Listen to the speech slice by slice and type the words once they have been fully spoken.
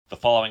The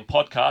following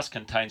podcast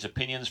contains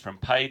opinions from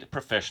paid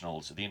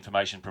professionals. The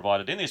information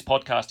provided in this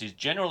podcast is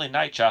general in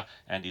nature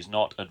and is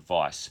not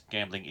advice.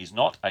 Gambling is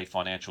not a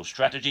financial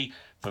strategy.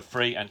 For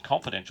free and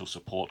confidential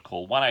support,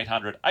 call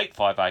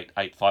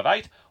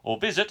 1-800-858-858 or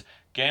visit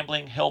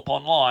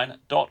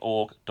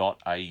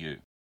gamblinghelponline.org.au.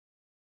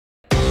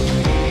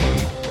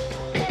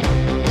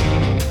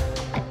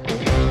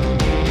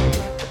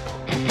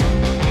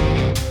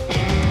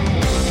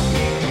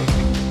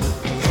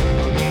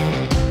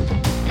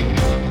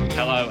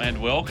 And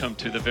welcome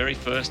to the very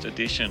first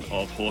edition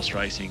of Horse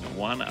Racing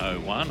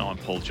 101. I'm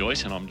Paul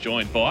Joice and I'm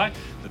joined by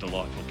the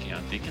delightful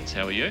Kiaarn Dickens.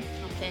 How are you?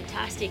 I'm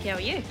fantastic. How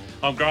are you?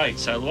 I'm great.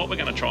 So what we're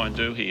going to try and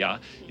do here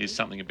is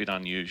something a bit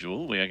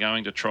unusual. We are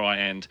going to try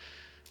and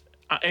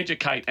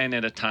educate and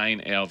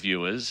entertain our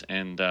viewers,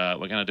 and we're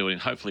going to do it in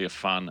hopefully a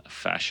fun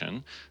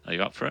fashion. Are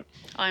you up for it?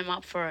 I'm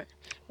up for it.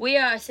 We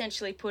are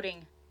essentially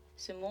putting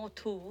some more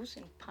tools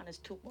in Punter's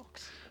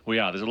toolbox. We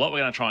are. There's a lot we're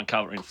going to try and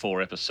cover in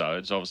 4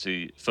 episodes.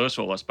 Obviously, first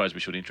of all, I suppose we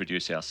should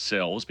introduce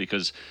ourselves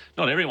because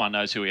not everyone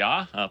knows who we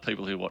are.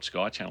 People who watch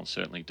Sky Channel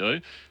certainly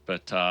do.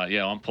 But,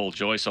 I'm Paul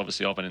Joice.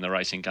 Obviously, I've been in the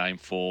racing game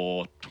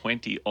for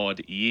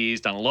 20-odd years,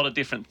 done a lot of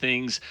different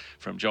things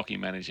from jockey,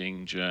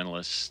 managing,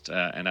 journalist,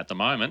 and at the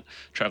moment,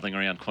 travelling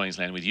around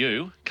Queensland with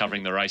you,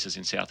 covering the races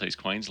in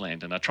southeast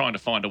Queensland and trying to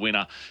find a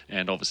winner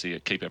and obviously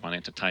keep everyone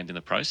entertained in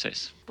the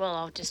process. Well,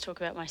 I'll just talk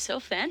about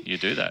myself then. You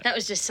do that. That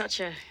was just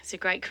it's a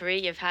great career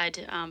you've had,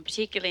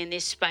 particularly in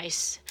this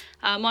space.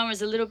 Mine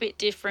was a little bit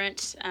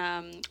different.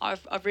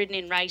 I've ridden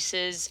in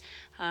races.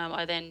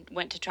 I then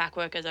went to track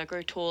work as I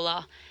grew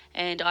taller,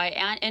 and I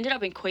ended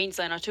up in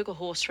Queensland. I took a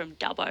horse from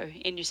Dubbo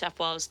in New South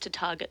Wales to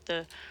target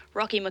the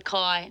Rocky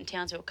Mackay and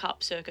Townsville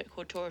Cup circuit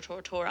called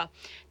Tora.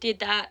 Did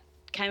that,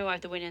 came away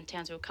with the win in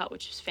Townsville Cup,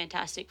 which was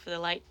fantastic for the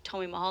late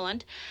Tommy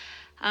Mulholland.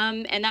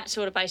 And that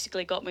sort of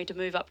basically got me to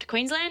move up to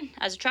Queensland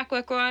as a track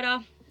work rider,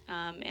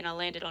 and I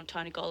landed on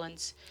Tony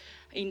Gollan's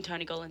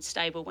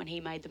stable when he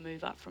made the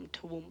move up from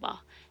Toowoomba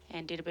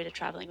and did a bit of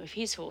travelling with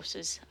his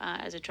horses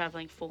as a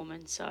travelling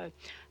foreman. So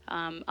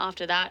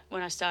after that,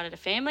 when I started a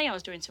family, I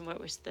was doing some work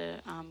with the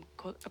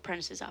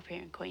apprentices up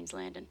here in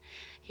Queensland, and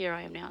here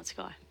I am now at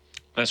Sky.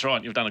 That's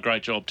right. You've done a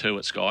great job too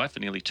at Sky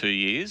for nearly 2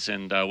 years.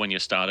 And when you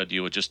started,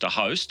 you were just a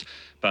host.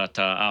 But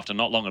after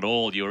not long at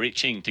all, you were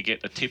itching to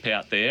get a tip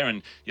out there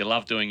and you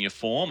love doing your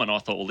form. And I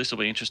thought, well, this will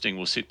be interesting.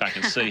 We'll sit back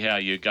and see how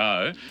you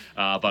go.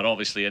 But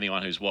obviously,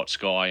 anyone who's watched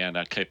Sky and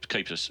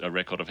keeps a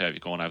record of how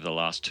you've gone over the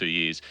last 2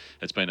 years,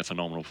 it's been a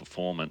phenomenal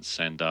performance.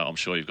 And I'm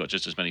sure you've got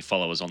just as many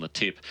followers on the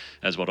tip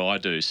as what I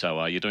do.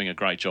 So you're doing a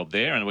great job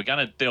there. And we're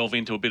going to delve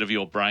into a bit of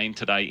your brain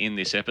today in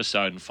this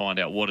episode and find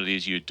out what it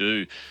is you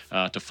do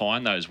to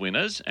find those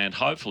winners. And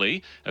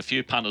hopefully a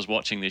few punters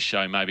watching this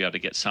show may be able to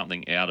get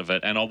something out of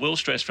it. And I will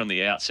stress from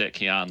the outset,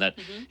 Kiaarn, that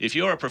if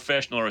you're a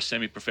professional or a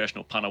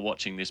semi-professional punter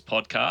watching this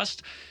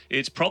podcast,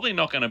 it's probably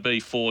not going to be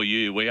for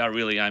you. We are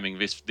really aiming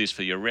this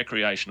for your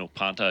recreational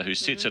punter who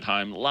sits at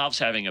home, loves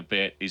having a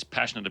bet, is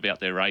passionate about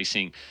their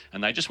racing,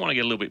 and they just want to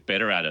get a little bit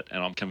better at it.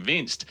 And I'm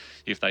convinced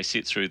if they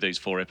sit through these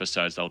 4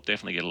 episodes, they'll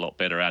definitely get a lot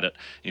better at it,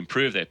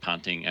 improve their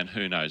punting, and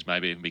who knows,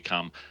 maybe even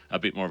become a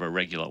bit more of a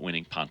regular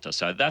winning punter.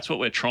 So that's what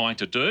we're trying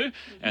to do.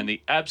 And the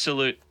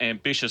absolute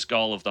ambitious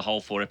goal of the whole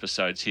 4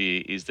 episodes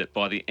here is that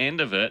by the end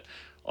of it,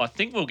 I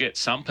think we'll get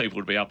some people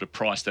to be able to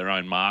price their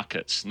own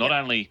markets, not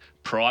only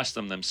price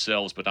them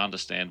themselves, but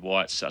understand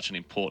why it's such an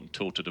important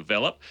tool to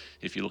develop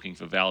if you're looking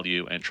for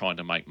value and trying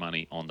to make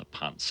money on the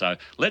punt. So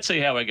let's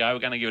see how we go. We're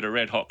going to give it a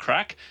red hot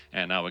crack,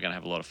 and we're going to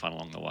have a lot of fun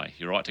along the way.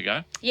 You right to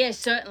go? Yes,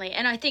 certainly.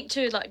 And I think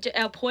too, like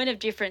our point of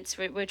difference,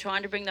 we're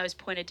trying to bring those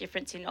point of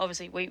difference in.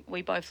 Obviously,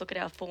 we both look at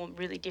our form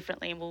really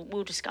differently, and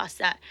we'll discuss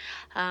that.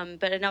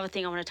 But another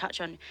thing I want to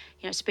touch on,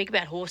 speak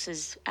about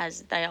horses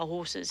as they are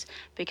horses,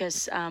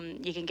 because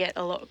you can get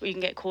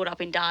caught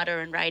up in data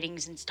and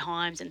ratings and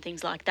times and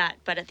things like that.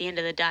 But at the end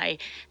of the day,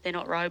 they're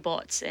not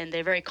robots, and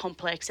they're very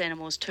complex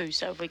animals too.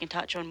 So if we can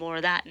touch on more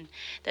of that, and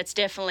that's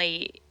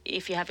definitely,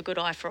 if you have a good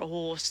eye for a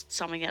horse,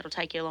 something that'll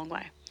take you a long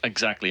way.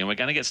 Exactly, and we're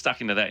going to get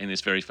stuck into that in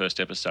this very first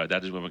episode.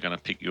 That is when we're going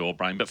to pick your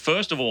brain. But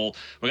first of all,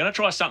 we're going to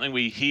try something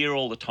we hear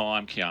all the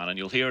time, Kiaarn, and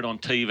you'll hear it on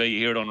TV, you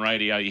hear it on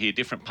radio, you hear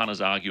different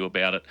punters argue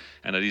about it,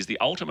 and it is the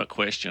ultimate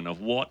question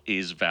of what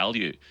is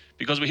value.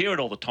 Because we hear it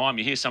all the time.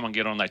 You hear someone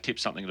get on, they tip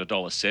something at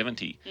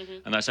 $1.70,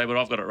 and they say, well,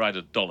 I've got it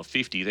rated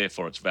 $1.50,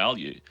 therefore it's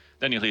value.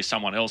 Then you'll hear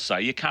someone else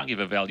say, you can't give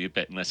a value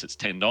bet unless it's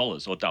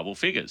 $10 or double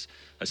figures.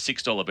 A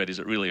 $6 bet, is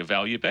it really a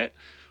value bet?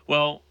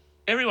 Well,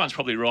 everyone's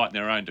probably right in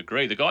their own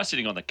degree. The guy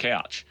sitting on the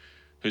couch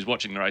who's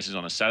watching the races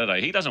on a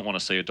Saturday, he doesn't want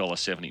to see a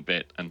 $1.70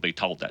 bet and be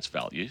told that's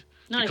value.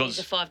 Not if he's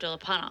a $5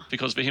 punter.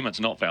 Because for him it's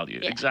not value.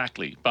 Yeah.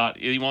 Exactly. But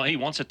he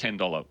wants a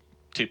 $10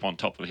 tip on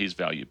top of his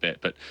value bet.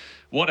 But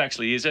what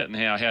actually is it, and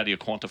how do you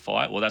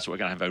quantify it? Well, that's what we're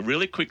going to have a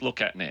really quick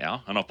look at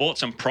now. And I've brought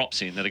some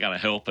props in that are going to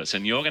help us,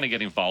 and you're going to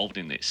get involved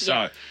in this.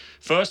 Yeah. So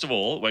first of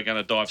all, we're going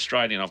to dive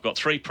straight in. I've got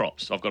 3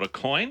 props. I've got a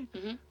coin.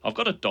 I've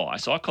got a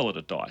dice. I call it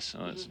a dice.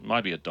 It's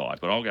maybe a die,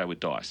 but I'll go with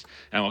dice.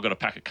 And I've got a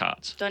pack of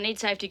cards. Do I need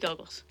safety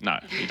goggles? No,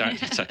 you don't.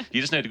 So you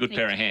just need a good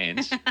pair of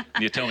hands. And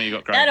you tell me you've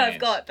got great That hands.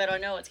 I've got, but I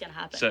know what's going to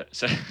happen.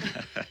 So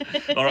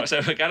all right,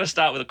 so we're going to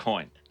start with a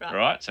coin. Right. All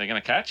right, so you're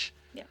going to catch?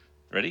 Yeah.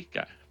 Ready?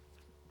 Go.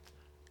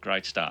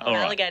 Great start. Oh, All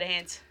right. alligator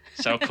hands.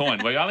 So a coin.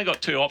 We've only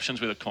got 2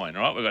 options with a coin,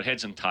 all right? We've got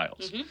heads and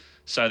tails.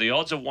 So the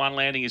odds of one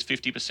landing is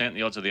 50%,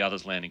 the odds of the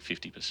others landing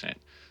 50%.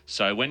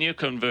 So when you're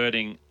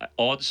converting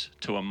odds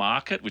to a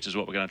market, which is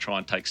what we're going to try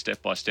and take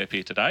step by step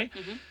here today,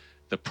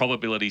 the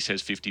probability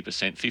says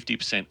 50%.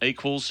 50%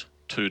 equals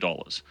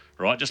 $2,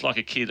 right? Just like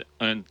a kid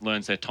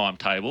learns their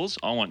timetables,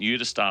 I want you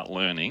to start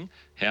learning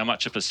how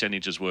much a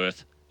percentage is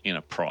worth in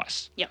a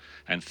price. Yep.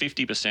 And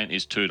 50%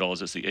 is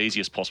 $2. It's the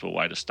easiest possible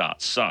way to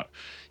start. So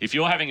if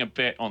you're having a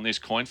bet on this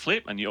coin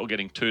flip and you're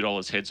getting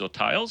 $2 heads or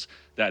tails,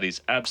 that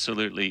is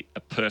absolutely a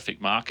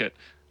perfect market.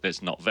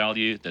 There's not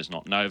value. There's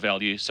not no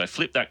value. So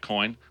flip that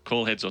coin,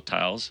 call heads or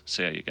tails,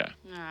 see how you go.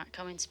 All right,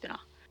 come in, spinner.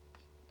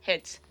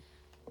 Heads.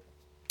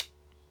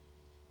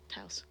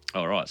 Tails.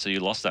 All right, so you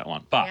lost that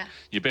one. But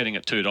you're betting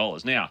at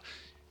 $2. Now,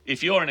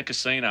 if you're in a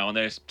casino and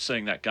they're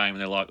seeing that game and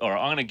they're like, all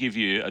right, I'm going to give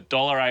you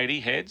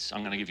 $1.80 heads,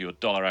 I'm going to give you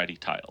 $1.80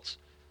 tails.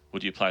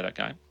 Would you play that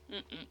game?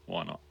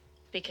 Why not?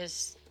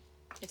 Because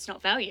it's not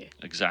value.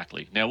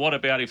 Exactly. Now, what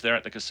about if they're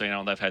at the casino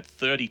and they've had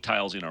 30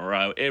 tails in a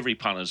row, every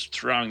punter's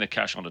throwing the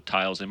cash onto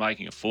tails, they're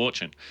making a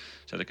fortune.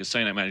 So the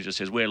casino manager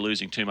says, we're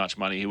losing too much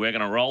money here. We're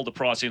going to roll the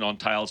price in on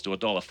tails to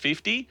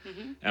 $1.50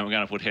 and we're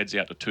going to put heads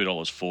out to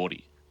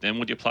 $2.40. Then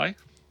would you play?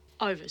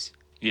 Overs.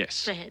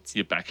 Yes. For heads.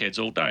 You back heads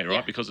all day, right?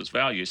 Yeah. Because it's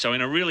value. So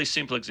in a really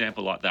simple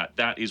example like that,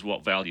 that is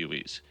what value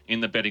is. In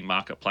the betting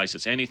marketplace,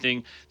 it's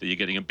anything that you're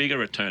getting a bigger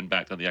return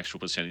back than the actual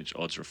percentage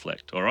odds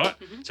reflect, all right?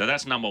 So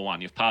that's number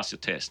 1. You've passed your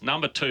test.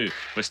 Number 2,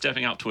 we're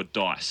stepping up to a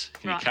dice.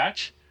 Can you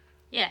catch?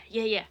 Yeah.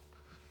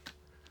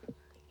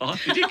 Oh,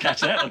 did you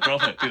catch that or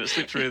drop it? Did it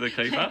slip through the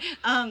keeper? Look,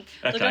 I'm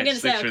going to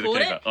say I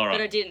caught it, all right.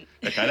 but I didn't.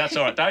 Okay, that's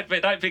all right. Don't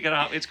pick it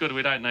up. It's good.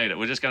 We don't need it.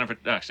 We're just going to...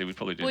 Actually, we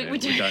probably do need it. We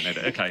don't need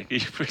it. Okay, you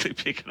quickly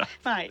pick it up.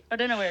 Mate, I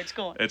don't know where it's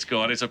gone. It's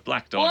gone. It's a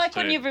black dice Why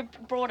couldn't you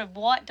have brought a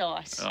white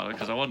dice? Oh,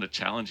 because I wanted to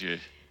challenge you.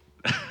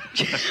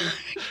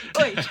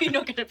 Wait, you're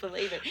not going to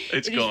believe it.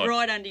 It's it gone. is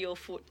right under your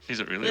foot. Is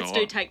it really? Let's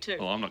do take 2.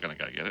 Well, I'm not going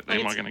to go get it.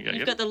 Am I going to go get it?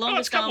 You've got the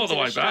longest arms in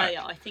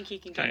Australia. I think you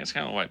can go. Okay, it's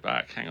going all the way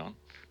back. Hang on.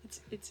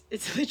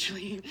 It's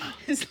literally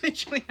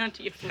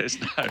under your foot.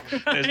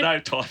 There's no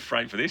time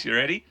frame for this. You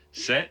ready?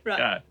 Set,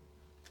 Right.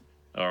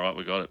 go. All right,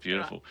 we got it.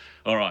 Beautiful.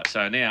 All right,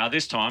 so now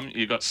this time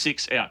you've got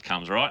 6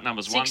 outcomes, right?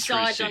 Numbers 1 through 6.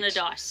 6 sides on a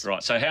dice.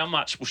 Right, so how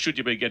much should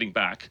you be getting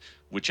back,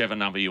 whichever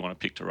number you want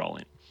to pick to roll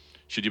in?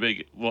 Should you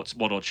be what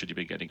odds should you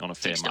be getting on a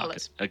fair $6.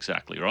 market?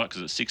 Exactly, right?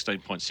 Because it's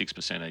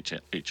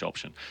 16.6% each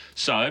option.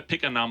 So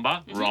pick a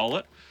number, roll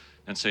it,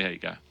 and see how you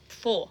go.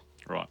 4.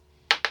 Right.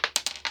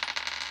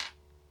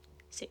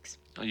 6.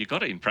 Oh, you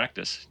got it in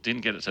practice.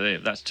 Didn't get it to there.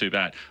 That's too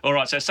bad. All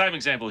right, so same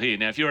example here.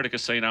 Now, if you're at a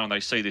casino and they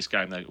see this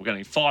game, we're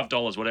going to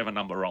 $5, whatever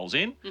number rolls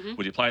in.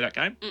 Would you play that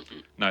game?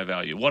 No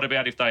value. What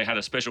about if they had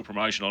a special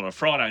promotion on a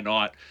Friday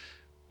night?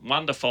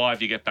 1 to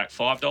 5, you get back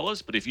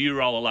 $5. But if you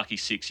roll a lucky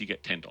 6, you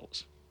get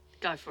 $10.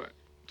 Go for it.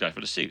 Go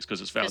for the 6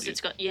 because it's value. Because it's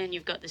got and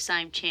you've got the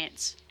same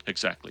chance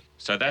Exactly.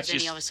 So that's as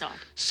just any other side.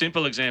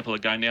 simple example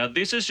again. Now,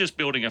 this is just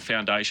building a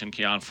foundation,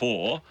 Kiaarn,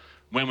 for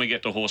when we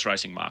get to horse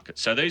racing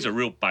markets. So these are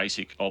real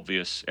basic,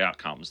 obvious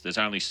outcomes. There's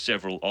only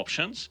several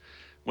options.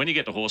 When you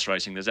get to horse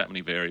racing, there's that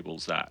many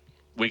variables that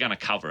we're going to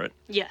cover it.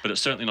 Yeah. But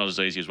it's certainly not as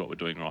easy as what we're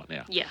doing right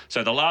now. Yeah.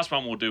 So the last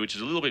one we'll do, which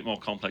is a little bit more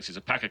complex, is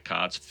a pack of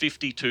cards.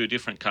 52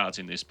 different cards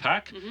in this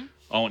pack.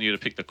 I want you to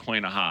pick the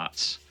Queen of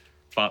Hearts.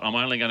 But I'm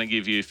only going to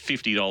give you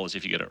 $50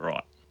 if you get it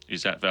right.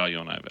 Is that value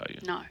or no value?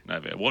 No. No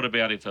value. What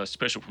about if a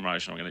special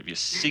promotion, I'm going to give you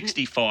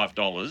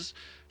 $65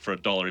 for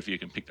 $1 if you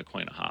can pick the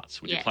Queen of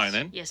Hearts? Would you play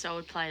then? Yes, I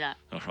would play that.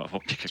 All right,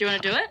 we'll pick a Do you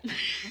want to do it?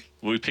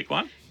 Will we pick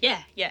one?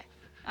 Yeah.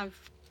 Have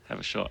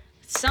a shot.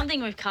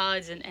 Something with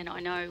cards, and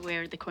I know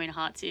where the Queen of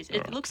Hearts is.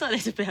 It looks like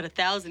there's about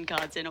 1,000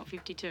 cards there, not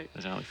 52.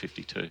 There's only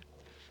 52.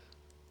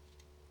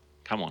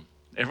 Come on.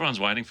 Everyone's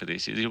waiting for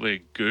this. You'll be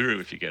a guru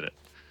if you get it.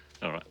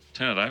 All right.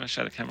 Turn it over.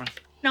 Show the camera.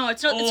 No,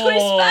 it's not the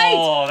Queen of Spades.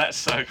 Oh, that's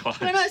so close.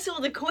 When I saw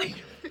the Queen,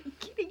 I'm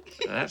kidding.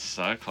 That's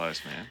so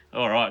close, man.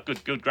 All right,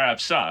 good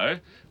grab. So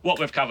what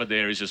we've covered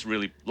there is just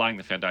really laying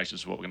the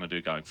foundations of what we're going to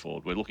do going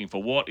forward. We're looking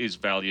for what is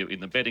value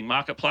in the betting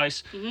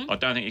marketplace. I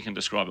don't think you can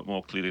describe it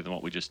more clearly than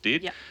what we just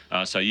did.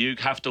 Yep. So you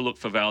have to look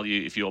for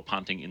value if you're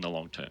punting in the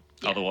long term.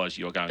 Yeah. Otherwise,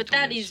 you're going to But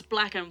that lose. is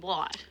black and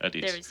white. It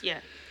is. There is, yeah.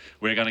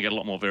 We're going to get a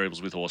lot more variables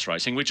with horse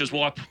racing, which is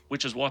why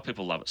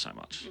people love it so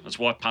much. That's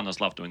why punters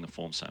love doing the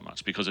form so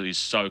much, because it is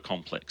so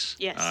complex.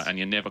 Yes. And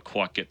you never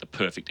quite get the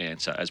perfect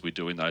answer as we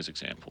do in those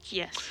examples.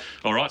 Yes.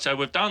 All right, so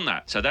we've done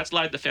that. So that's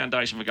laid the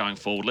foundation for going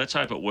forward. Let's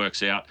hope it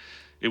works out.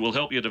 It will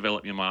help you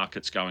develop your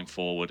markets going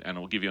forward, and it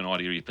will give you an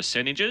idea of your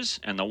percentages.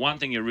 And the one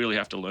thing you really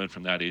have to learn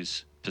from that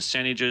is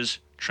percentages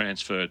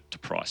transferred to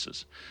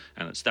prices.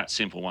 And it's that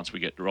simple once we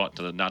get right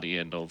to the nutty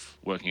end of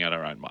working out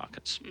our own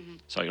markets.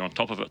 So you're on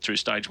top of it through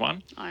stage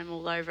one? I'm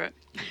all over it.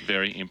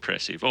 Very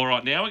impressive. All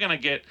right, now we're going to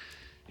get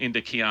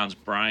into Kiaarn's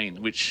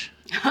brain, which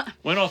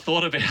when I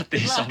thought about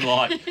this, I'm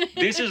like,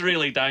 this is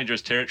really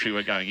dangerous territory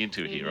we're going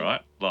into here,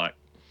 right? Like,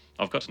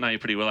 I've got to know you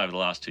pretty well over the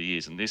last 2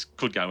 years, and this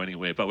could go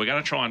anywhere, but we're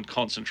going to try and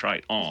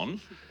concentrate on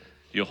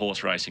your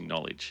horse racing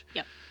knowledge.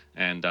 Yep.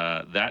 And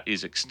that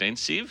is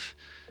extensive,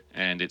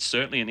 and it's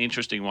certainly an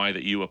interesting way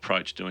that you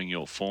approach doing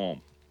your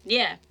form.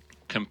 Yeah.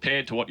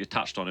 Compared to what you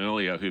touched on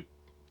earlier, who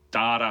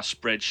data,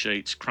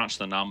 spreadsheets, crunch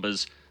the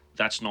numbers,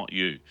 that's not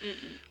you.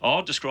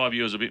 I'll describe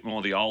you as a bit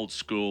more the old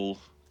school.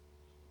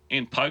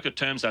 In poker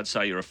terms, I'd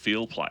say you're a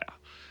field player.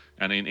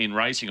 And in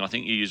racing, I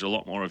think you use a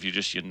lot more of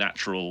your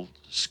natural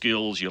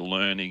skills, your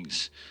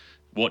learnings,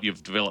 what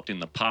you've developed in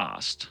the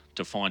past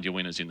to find your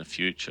winners in the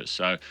future.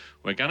 So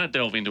we're going to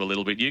delve into a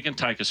little bit. You can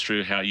take us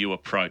through how you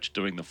approach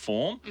doing the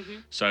form.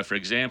 So, for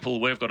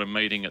example, we've got a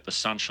meeting at the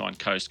Sunshine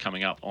Coast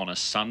coming up on a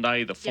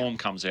Sunday. The form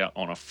comes out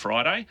on a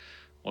Friday.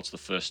 What's the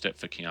first step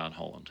for Kiaarn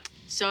Holland?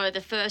 So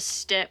the first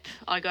step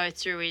I go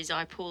through is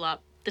I pull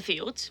up the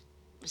fields,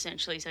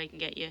 essentially, so you can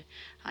get your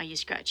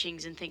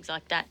scratchings and things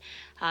like that.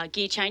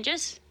 Gear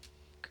changes.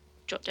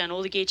 Jot down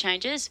all the gear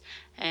changes,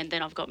 and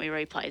then I've got my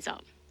replays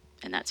up,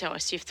 and that's how I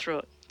sift through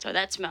it. So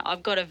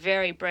I've got a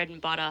very bread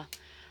and butter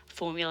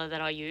formula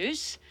that I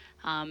use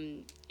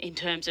in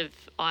terms of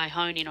I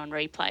hone in on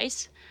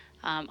replays.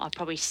 I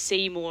probably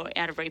see more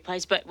out of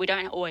replays, but we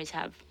don't always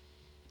have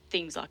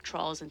things like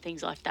trials and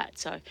things like that.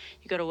 So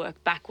you've got to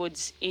work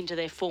backwards into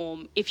their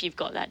form if you've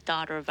got that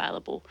data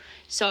available.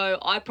 So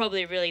I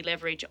probably really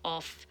leverage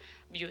off.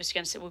 We're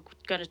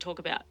going to talk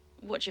about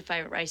what's your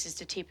favourite races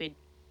to tip in.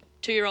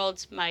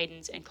 2-year-olds,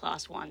 maidens, and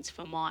class 1s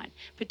for mine,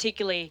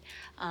 particularly,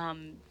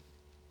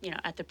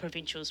 at the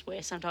provincials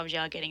where sometimes you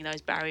are getting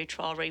those barrier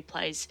trial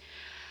replays.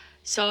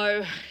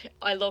 So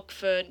I look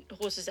for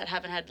horses that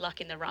haven't had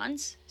luck in the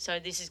runs. So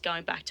this is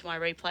going back to my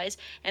replays.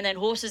 And then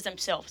horses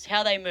themselves,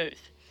 how they move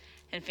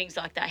and things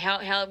like that,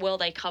 how well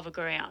they cover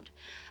ground,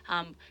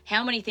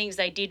 how many things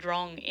they did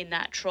wrong in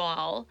that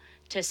trial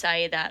to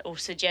say that or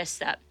suggest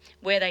that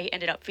where they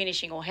ended up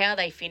finishing or how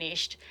they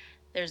finished,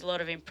 there's a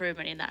lot of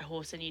improvement in that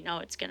horse, and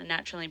it's going to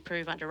naturally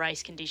improve under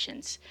race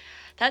conditions.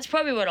 That's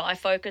probably what I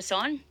focus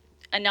on.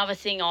 Another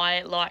thing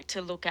I like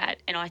to look at,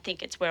 and I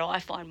think it's where I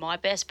find my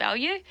best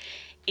value,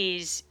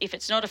 is if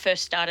it's not a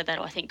first starter that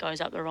I think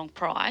goes up the wrong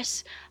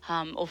price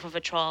off of a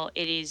trial,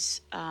 it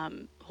is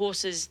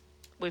horses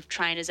with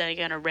trainers that are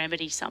going to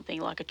remedy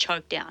something like a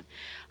choke down,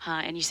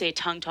 and you see a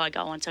tongue tie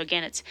go on. So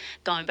again, it's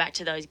going back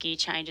to those gear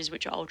changes,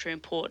 which are ultra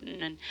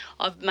important. And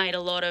I've made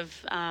a lot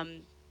of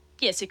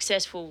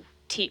successful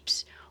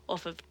tips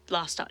off of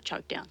last start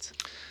choke downs.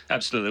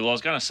 Absolutely. Well, I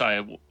was going to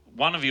say,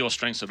 one of your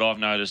strengths that I've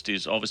noticed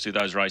is obviously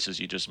those races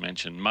you just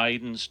mentioned,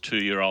 maidens,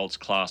 2-year-olds,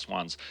 class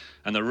 1s.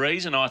 And the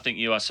reason I think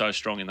you are so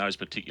strong in those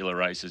particular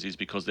races is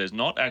because there's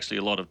not actually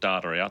a lot of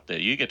data out there.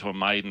 You get to a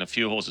maiden, a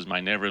few horses may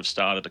never have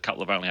started, a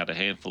couple have only had a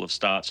handful of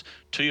starts.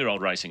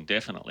 2-year-old racing,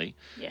 definitely.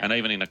 Yeah. And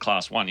even in a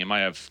class 1, you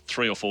may have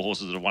 3 or 4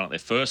 horses that have won at their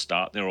first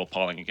start. They're all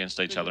piling against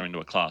each other into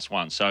a class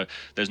 1. So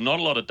there's not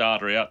a lot of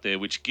data out there,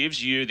 which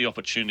gives you the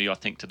opportunity, I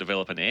think, to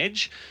develop an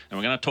edge. And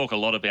we're going to talk a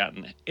lot about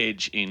an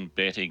edge in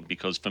betting,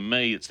 because for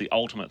me, it's the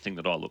ultimate thing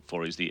that I look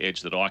for, is the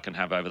edge that I can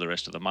have over the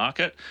rest of the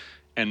market.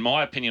 And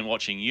my opinion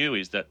watching you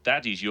is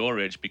that is your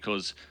edge,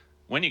 because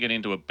when you get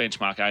into a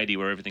benchmark 80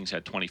 where everything's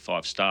had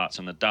 25 starts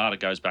and the data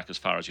goes back as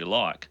far as you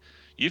like,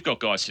 you've got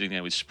guys sitting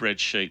there with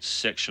spreadsheets,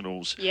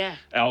 sectionals,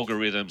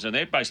 algorithms, and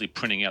they're basically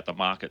printing out the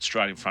market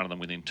straight in front of them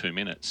within 2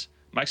 minutes.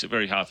 Makes it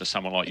very hard for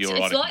someone like you or I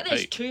to compete. It's like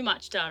there's too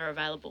much data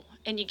available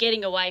and you're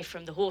getting away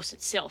from the horse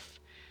itself.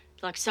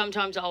 Like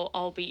sometimes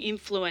I'll be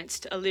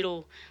influenced a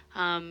little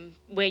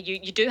where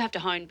you do have to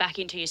hone back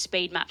into your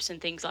speed maps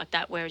and things like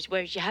that, whereas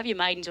you have your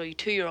maidens or your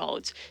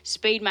 2-year-olds,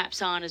 speed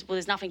maps aren't as well,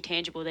 there's nothing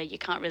tangible there. You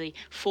can't really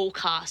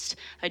forecast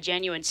a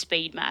genuine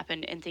speed map,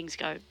 and things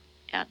go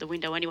out the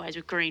window anyways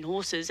with green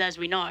horses, as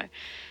we know.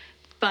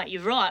 But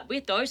you're right,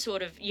 with those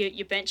sort of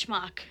your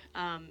benchmark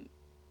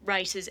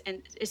races,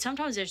 and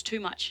sometimes there's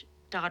too much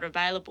data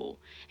available.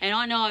 And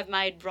I know I've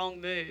made wrong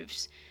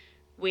moves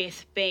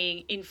with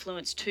being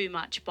influenced too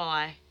much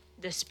by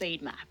the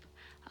speed map,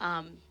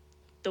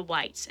 the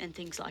weights and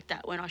things like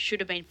that, when I should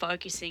have been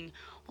focusing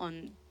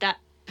on that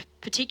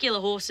particular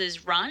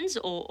horse's runs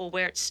or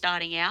where it's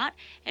starting out,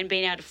 and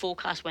being able to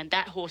forecast when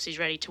that horse is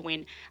ready to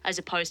win, as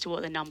opposed to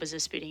what the numbers are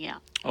spitting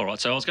out. All right,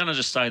 so I was going to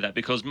just say that,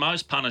 because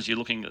most punters, you're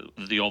looking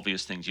at the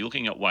obvious things. You're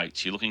looking at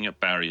weights, you're looking at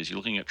barriers, you're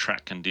looking at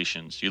track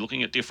conditions, you're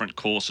looking at different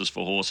courses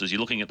for horses,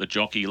 you're looking at the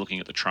jockey, you're looking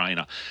at the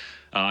trainer.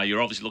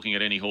 You're obviously looking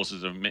at any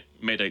horses that have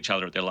met each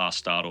other at their last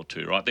start or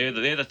two, right? They're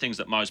the things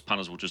that most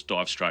punters will just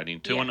dive straight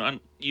into, and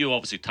you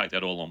obviously take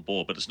that all on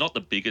board, but it's not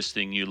the biggest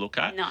thing you look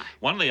at. No.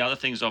 One of the other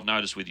things I've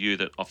noticed with you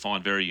that I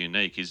find very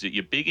unique is that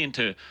you're big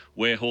into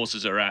where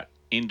horses are at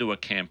into a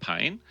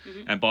campaign.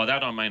 And by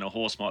that I mean a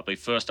horse might be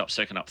first up,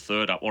 second up,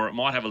 third up, or it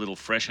might have a little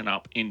freshen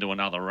up into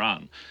another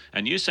run.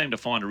 And you seem to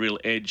find a real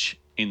edge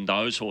in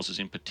those horses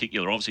in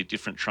particular. Obviously,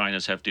 different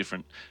trainers have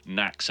different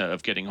knacks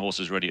of getting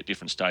horses ready at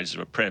different stages of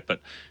a prep,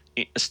 but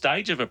a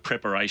stage of a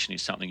preparation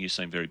is something you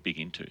seem very big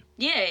into.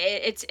 Yeah,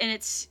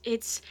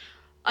 it's.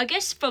 I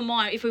guess for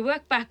mine, if we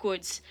work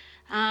backwards,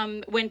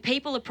 when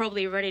people are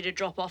probably ready to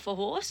drop off a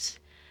horse,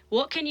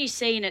 what can you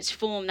see in its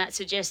form that's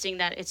suggesting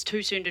that it's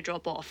too soon to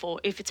drop off? Or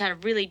if it's had a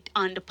really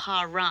under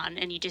par run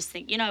and you just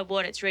think, you know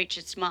what, it's reached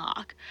its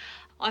mark.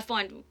 I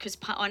find, because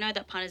I know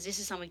that punters, this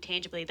is something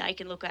tangibly they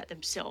can look at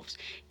themselves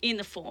in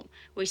the form.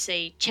 We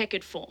see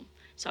checkered form.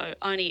 So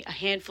only a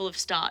handful of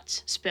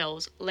starts,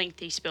 spells,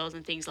 lengthy spells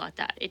and things like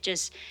that. It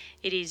just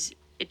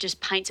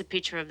paints a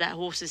picture of that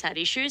horse has had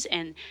issues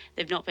and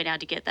they've not been able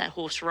to get that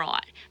horse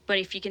right. But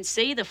if you can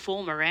see the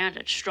form around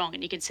it strong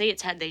and you can see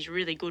it's had these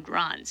really good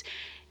runs,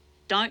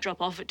 don't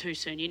drop off it too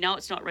soon. You know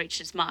it's not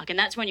reached its mark. And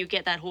that's when you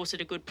get that horse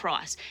at a good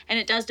price. And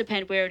it does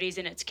depend where it is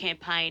in its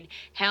campaign.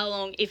 How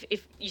long, if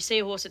you see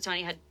a horse that's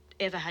only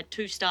ever had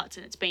 2 starts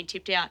and it's been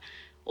tipped out,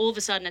 all of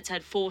a sudden it's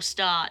had 4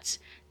 starts,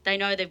 they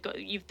know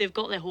they've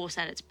got their horse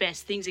at its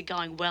best. Things are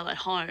going well at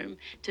home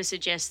to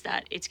suggest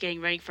that it's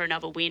getting ready for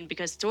another win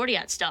because it's already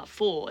at start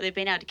 4. They've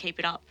been able to keep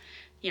it up,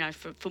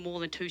 for more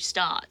than 2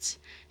 starts.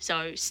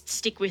 So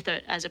stick with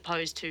it as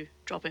opposed to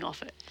dropping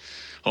off it.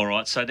 All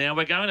right, so now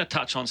we're going to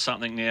touch on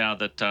something now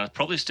that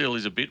probably still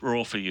is a bit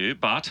raw for you,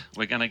 but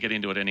we're going to get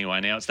into it anyway.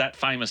 Now, it's that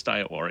famous day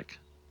at Warwick.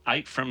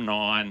 8 from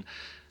 9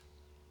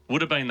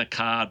 would have been the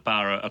card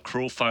bar a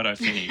cruel photo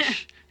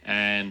finish.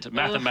 And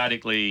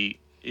mathematically,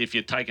 if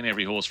you'd taken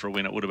every horse for a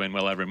win, it would have been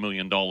well over $1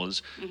 million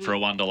for a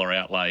 $1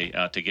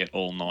 outlay to get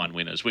all 9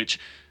 winners, which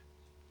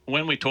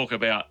when we talk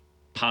about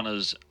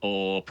punters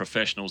or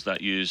professionals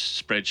that use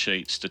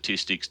spreadsheets,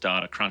 statistics,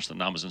 data, crunch the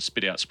numbers and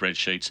spit out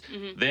spreadsheets,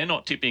 they're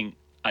not tipping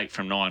 8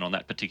 from 9 on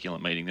that particular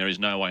meeting. There is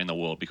no way in the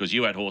world, because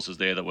you had horses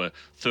there that were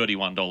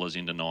 $31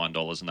 into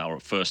 $9 and they were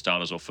first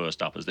starters or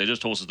first uppers. They're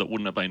just horses that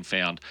wouldn't have been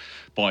found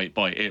by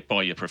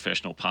your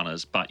professional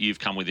punters, but you've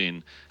come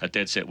within a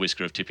dead set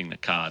whisker of tipping the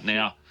card.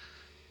 Now,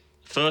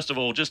 first of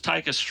all, just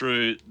take us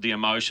through the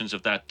emotions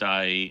of that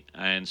day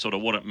and sort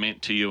of what it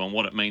meant to you and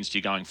what it means to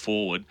you going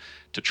forward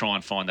to try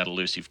and find that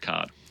elusive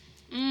card.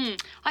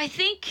 I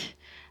think,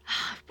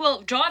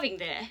 well, driving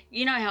there,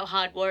 you know how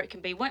hard work can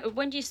be.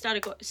 When you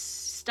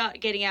start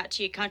getting out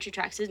to your country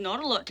tracks, there's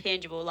not a lot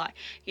tangible. Like,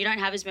 you don't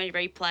have as many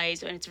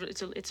replays, and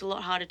it's a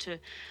lot harder to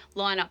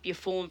line up your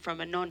form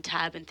from a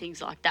non-tab and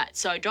things like that.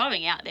 So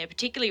driving out there,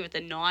 particularly with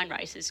the 9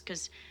 races,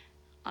 because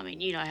I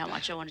mean, you know how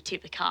much I want to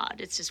tip the card.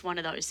 It's just one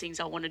of those things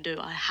I want to do.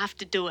 I have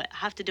to do it.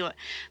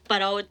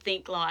 But I would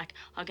think, like,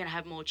 I'm going to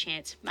have more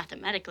chance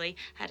mathematically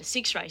at a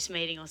 6-race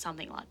meeting or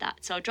something like that.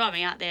 So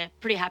driving out there,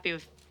 pretty happy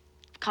with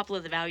a couple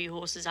of the value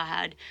horses I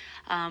had.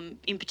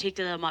 In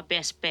particular, my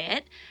best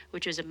bet,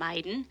 which was a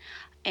maiden.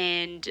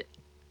 And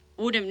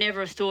would have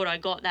never thought I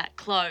got that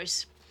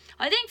close.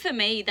 I think for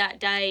me that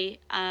day,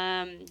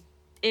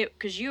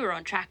 because you were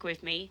on track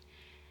with me,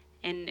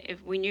 and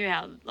if we knew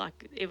how,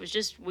 like,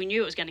 we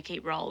knew it was going to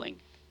keep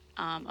rolling,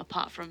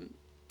 apart from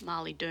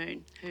Marley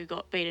Doon, who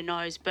got beat a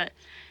nose. But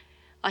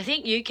I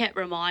think you kept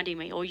reminding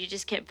me, or you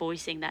just kept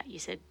voicing that. You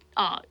said,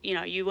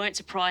 you weren't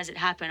surprised it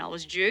happened. I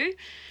was due,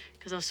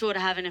 because I was sort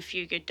of having a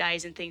few good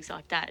days and things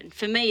like that. And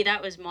for me,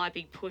 that was my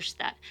big push,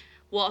 that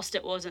whilst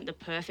it wasn't the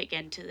perfect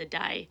end to the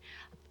day,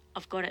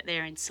 I've got it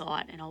there in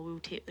sight, and I will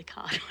tip the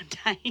card one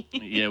day.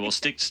 Yeah, well,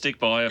 stick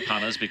by it,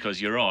 punters,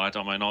 because you're right.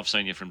 I mean, I've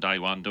seen you from day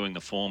one doing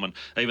the form, and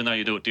even though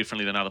you do it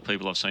differently than other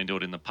people I've seen do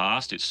it in the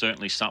past, it's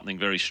certainly something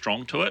very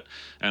strong to it.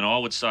 And I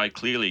would say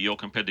clearly your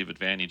competitive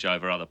advantage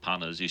over other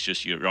punters is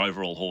just your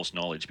overall horse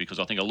knowledge, because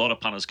I think a lot of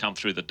punters come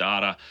through the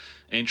data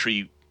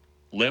entry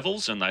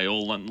levels and they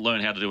all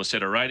learn how to do a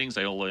set of ratings.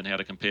 They all learn how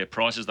to compare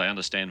prices. They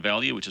understand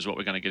value, which is what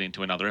we're going to get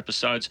into in other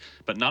episodes.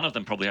 But none of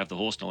them probably have the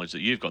horse knowledge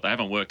that you've got. They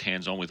haven't worked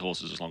hands-on with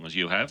horses as long as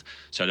you have.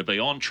 So to be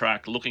on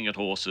track, looking at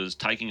horses,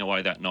 taking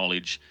away that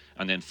knowledge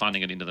and then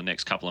funding it into the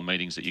next couple of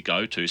meetings that you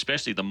go to,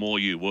 especially the more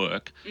you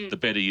work, the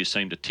better you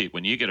seem to tip.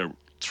 When you get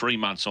 3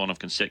 months on of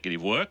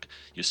consecutive work,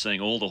 you're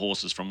seeing all the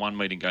horses from one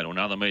meeting go to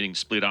another meeting,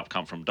 split up,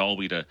 come from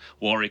Dalby to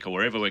Warwick or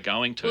wherever we're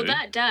going to. Well,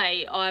 that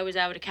day I was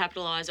able to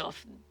capitalise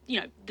off,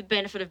 the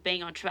benefit of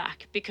being on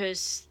track,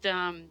 because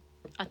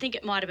I think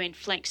it might have been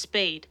Flank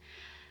Speed.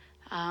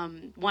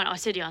 I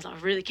said to you, I was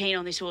like, really keen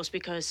on this horse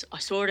because I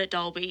saw it at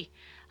Dalby,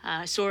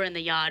 saw it in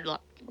the yard,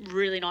 like,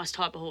 really nice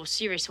type of horse,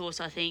 serious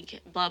horse, I think,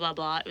 blah, blah,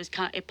 blah.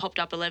 It popped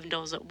up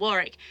 $11 at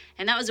Warwick,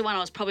 and that was the one I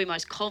was probably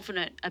most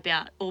confident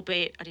about,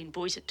 albeit I didn't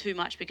voice it too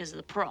much because of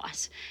the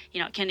price.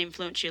 It can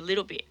influence you a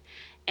little bit.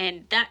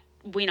 And that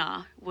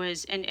winner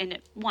was, and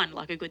it won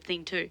like a good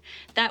thing too,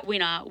 that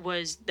winner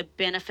was the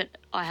benefit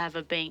I have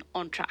of being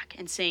on track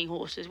and seeing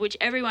horses, which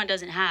everyone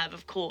doesn't have,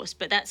 of course,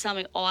 but that's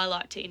something I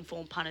like to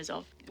inform punters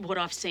of, what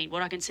I've seen,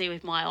 what I can see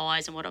with my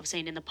eyes and what I've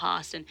seen in the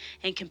past, and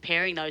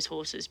comparing those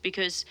horses,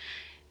 because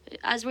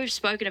as we've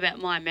spoken about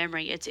my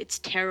memory, it's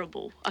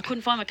terrible. I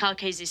couldn't find my car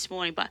keys this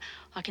morning, but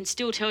I can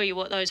still tell you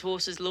what those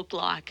horses looked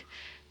like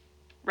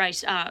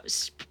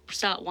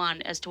start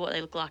one as to what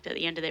they look like at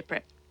the end of their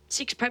prep.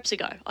 6 preps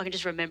ago, I can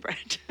just remember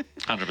it.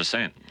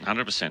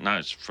 100%. No,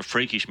 it's a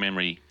freakish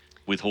memory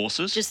with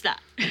horses. Just that.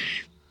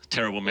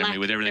 Terrible memory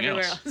with everything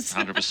else.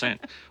 100%.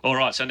 All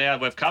right, so now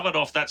we've covered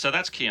off that. So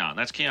that's Kiaarn.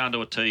 That's Kiaarn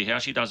to a T, how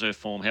she does her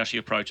form, how she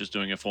approaches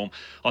doing her form.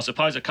 I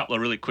suppose a couple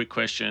of really quick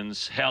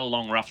questions. How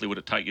long roughly would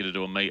it take you to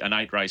do an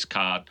 8-race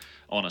card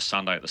on a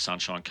Sunday at the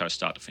Sunshine Coast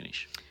start to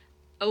finish?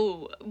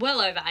 Oh, well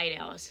over 8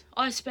 hours.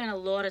 I spent a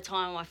lot of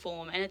time on my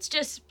form, and it's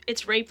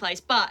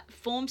replays. But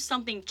form's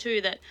something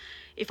too that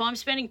if I'm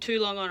spending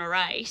too long on a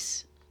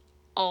race,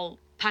 I'll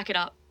pack it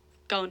up,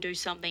 go and do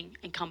something,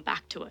 and come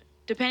back to it.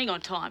 Depending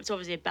on time. It's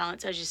obviously a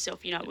balance as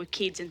yourself, with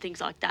kids and things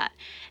like that.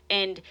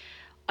 And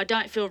I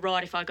don't feel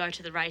right if I go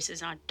to the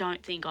races and I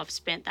don't think I've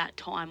spent that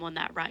time on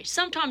that race.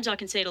 Sometimes I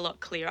can see it a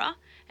lot clearer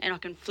and I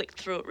can flick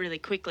through it really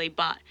quickly,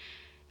 but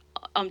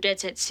I'm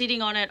dead set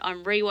sitting on it.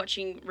 I'm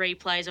rewatching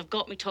replays. I've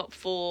got my top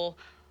 4.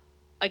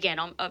 Again,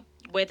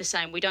 we're the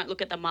same. We don't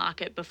look at the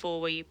market before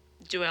we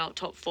do our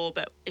top 4,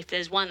 but if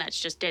there's one that's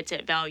just dead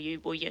set value,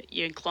 well,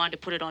 you're inclined to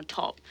put it on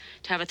top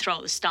to have a throw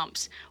at the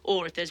stumps.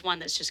 Or if there's one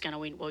that's just going to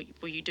win, well,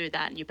 you do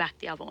that and you back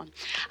the other one.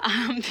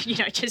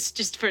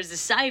 Just for as a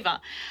saver.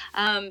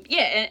 And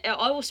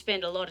I will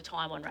spend a lot of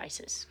time on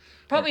races.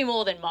 Probably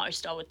more than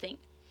most, I would think.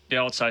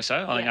 Yeah, I would say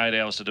so. I think 8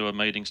 hours to do a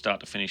meeting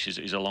start to finish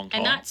is a long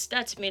time. And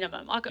that's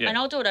minimum. And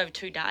I'll do it over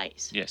 2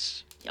 days.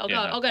 Yes.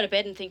 I'll go to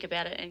bed and think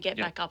about it and get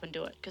back up and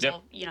do it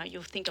because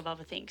you'll think of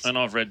other things. And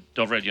I've read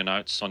your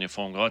notes on your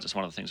form guides. It's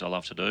one of the things I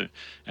love to do,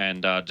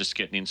 and just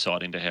get an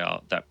insight into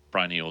how that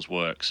brain of yours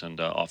works.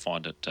 And I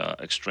find it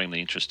extremely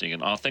interesting.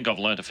 And I think I've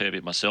learned a fair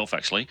bit myself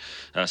actually,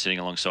 sitting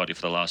alongside you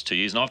for the last 2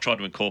 years. And I've tried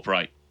to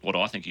incorporate what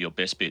I think are your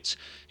best bits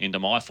into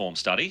my form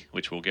study,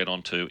 which we'll get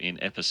onto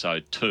in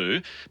episode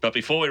 2. But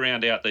before we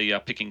round out the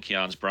picking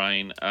Kiaarn's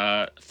brain,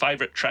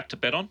 favourite track to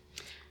bet on?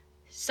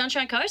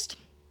 Sunshine Coast.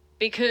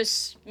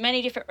 Because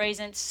many different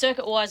reasons.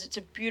 Circuit-wise, it's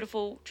a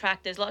beautiful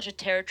track. There's lots of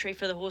territory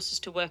for the horses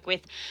to work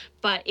with,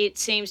 but it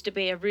seems to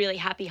be a really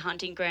happy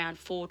hunting ground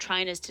for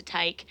trainers to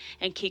take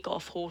and kick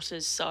off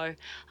horses. So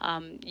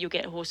you'll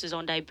get horses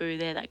on debut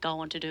there that go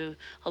on to do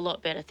a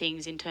lot better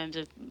things in terms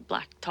of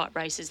black-type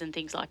races and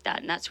things like that,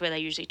 and that's where they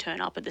usually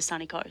turn up at the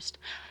sunny coast.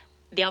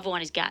 The other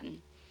one is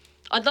Gatton.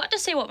 I'd like to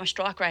see what my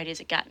strike rate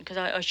is at Gatton because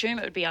I assume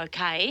it would be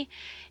okay.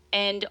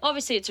 And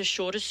obviously it's a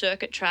shorter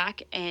circuit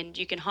track and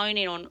you can hone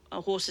in on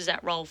horses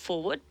that roll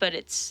forward, but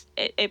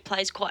it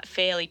plays quite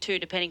fairly too,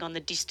 depending on the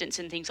distance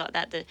and things like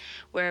that,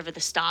 wherever the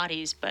start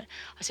is. But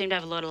I seem to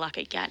have a lot of luck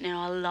at Gatton and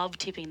I love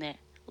tipping there.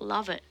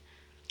 Love it.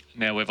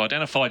 Now, we've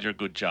identified you're a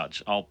good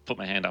judge. I'll put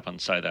my hand up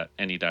and say that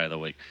any day of the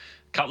week.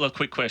 Couple of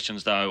quick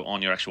questions, though,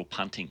 on your actual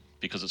punting,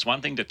 because it's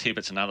one thing to tip,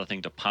 it's another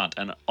thing to punt.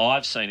 And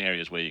I've seen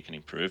areas where you can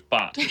improve,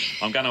 but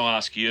I'm going to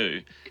ask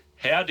you,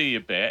 how do you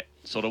bet?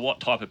 Sort of what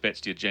type of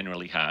bets do you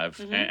generally have?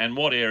 Mm-hmm. And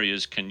what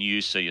areas can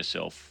you see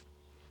yourself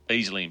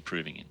easily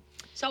improving in?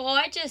 So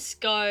I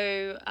just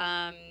go,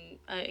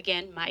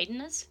 again,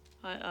 maideners.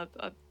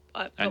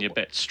 And you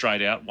bet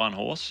straight out one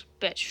horse?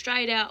 Bet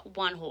straight out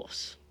one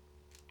horse.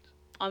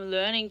 I'm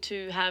learning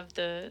to have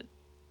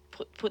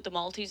put the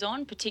multis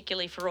on,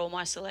 particularly for all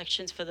my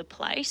selections for the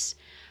place,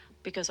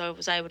 because I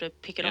was able to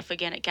pick it off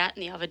again at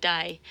Gatton the other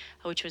day,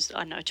 which was,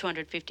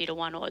 250 to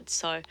 1 odds.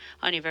 So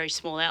only a very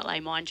small outlay,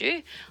 mind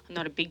you. I'm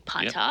not a big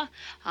punter,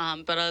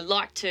 but I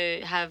like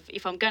to have,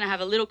 if I'm going to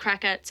have a little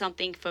crack at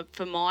something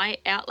for my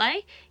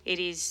outlay, it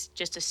is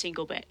just a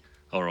single bet.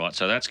 All right,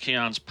 so that's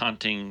Kiaarn's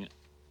punting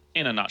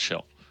in a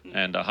nutshell.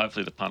 And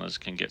hopefully the punters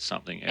can get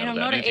something out of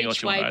that. Anything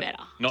else you want to add?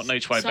 Not an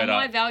each way better. So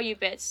my value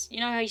bets, you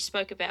know how you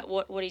spoke about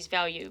what is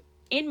value?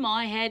 In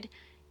my head,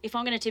 if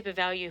I'm going to tip a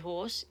value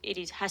horse,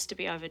 has to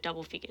be over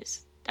double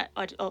figures.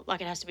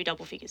 It has to be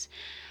double figures.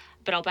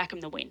 But I'll back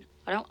them to win.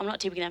 I'm not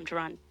tipping them to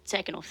run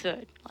second or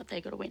third. They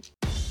got to win.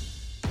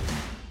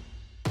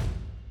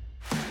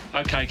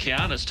 Okay,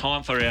 Kiaarn, it's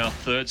time for our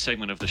third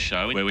segment of the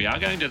show, where we are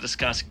going to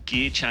discuss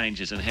gear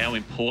changes and how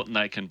important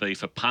they can be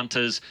for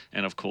punters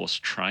and, of course,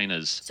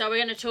 trainers. So we're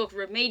going to talk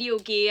remedial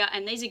gear,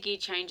 and these are gear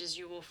changes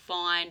you will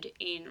find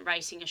in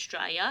Racing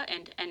Australia.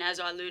 And as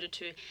I alluded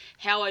to,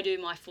 how I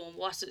do my form,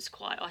 whilst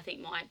I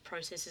think my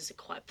processes are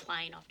quite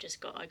plain.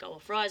 I go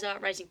off riser,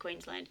 Racing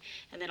Queensland,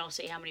 and then I'll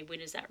see how many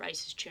winners that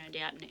race has churned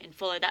out and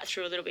follow that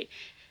through a little bit.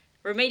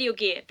 Remedial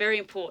gear, very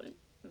important.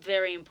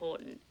 Very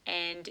important,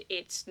 and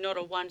it's not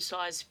a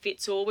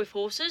one-size-fits-all with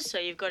horses, so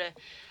you've got to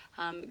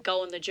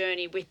go on the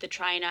journey with the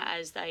trainer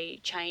as they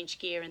change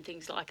gear and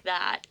things like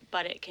that,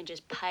 but it can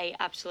just pay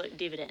absolute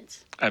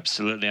dividends.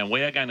 Absolutely, and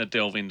we are going to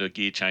delve into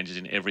gear changes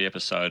in every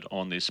episode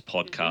on this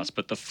podcast,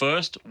 but the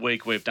first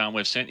week we've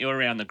sent you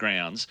around the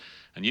grounds,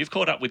 and you've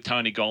caught up with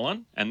Tony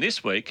Gollan, and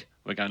this week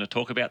we're going to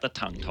talk about the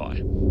tongue tie.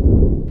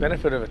 The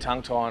benefit of a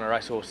tongue tie on a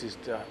racehorse is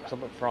to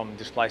stop it from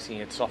displacing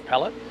its soft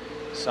palate.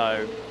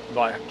 So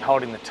by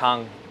holding the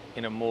tongue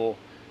in a more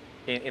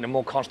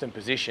constant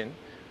position,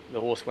 the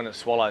horse, when it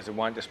swallows, it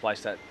won't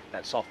displace that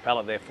soft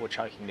palate, therefore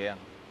choking down.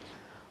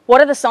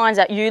 What are the signs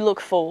that you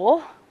look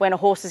for when a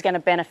horse is going to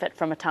benefit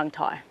from a tongue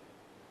tie?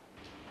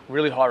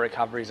 Really high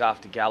recoveries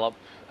after gallop,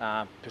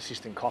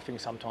 persistent coughing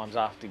sometimes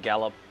after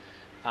gallop.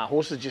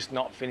 Horses just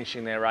not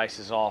finishing their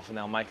races off, and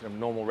they'll make an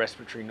abnormal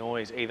respiratory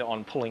noise either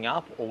on pulling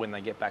up or when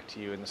they get back to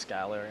you in the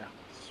scale area.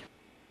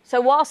 So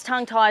whilst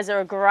tongue ties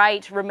are a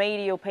great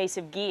remedial piece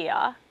of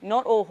gear,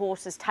 not all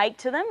horses take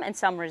to them and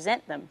some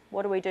resent them.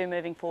 What do we do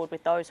moving forward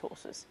with those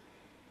horses?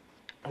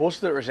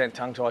 Horses that resent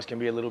tongue ties can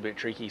be a little bit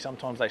tricky.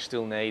 Sometimes they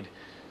still need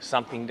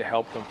something to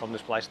help them from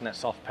displacing that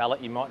soft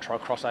palate. You might try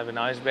crossover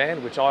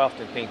noseband, which I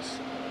often think is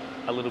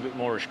a little bit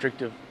more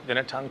restrictive than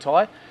a tongue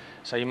tie.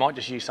 So you might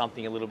just use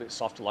something a little bit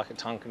softer like a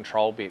tongue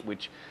control bit,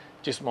 which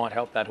just might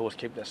help that horse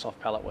keep that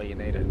soft palate where you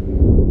need it.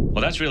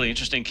 Well, that's really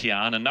interesting,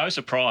 Kiaarn, and no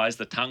surprise,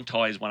 the tongue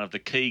tie is one of the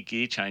key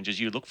gear changes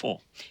you look for.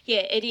 Yeah,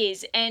 it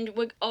is. And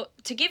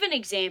to give an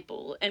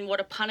example and what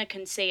a punter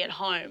can see at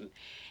home,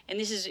 and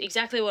this is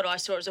exactly what I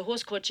saw. It was a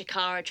horse called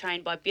Kiaarn,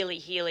 trained by Billy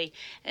Healy,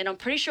 and I'm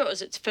pretty sure it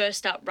was its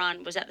first up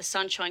run was at the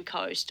Sunshine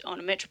Coast on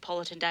a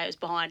Metropolitan Day. It was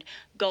behind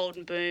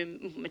Golden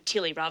Boom,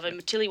 Matilli rather.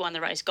 Matilli won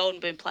the race, Golden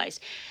Boom place.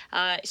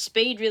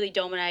 Speed really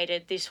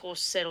dominated. This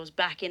horse settles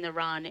back in the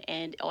run,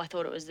 and I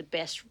thought it was the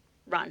best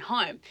run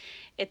home.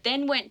 It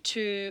then went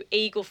to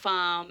Eagle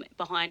Farm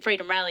behind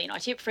Freedom Rally, and I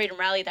tipped Freedom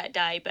Rally that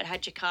day but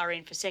had Kiaarn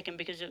in for second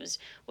because it was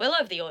well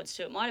over the odds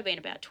too. It might have been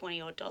about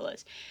 $20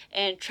 odd,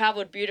 and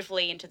travelled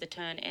beautifully into the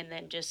turn and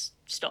then just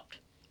stopped,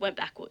 went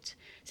backwards.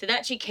 So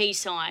that's your key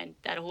sign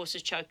that a horse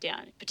is choked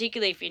down,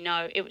 particularly if you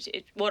know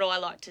what I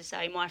like to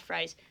say, my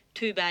phrase,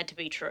 too bad to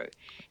be true.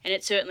 And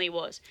it certainly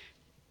was.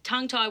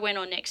 Tongue tie went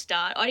on next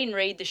start. I didn't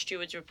read the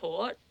steward's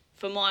report.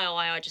 For my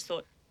eye, I just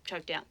thought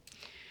choked down.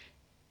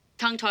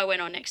 Tongue tie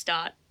went on next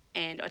start,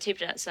 and I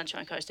tipped it at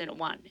Sunshine Coast and it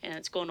won, and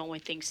it's gone on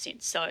with things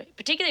since. So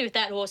particularly with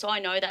that horse, I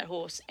know that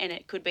horse, and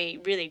it could be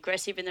really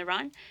aggressive in the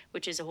run,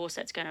 which is a horse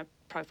that's going to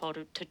profile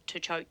to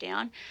choke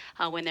down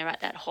when they're at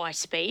that high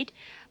speed.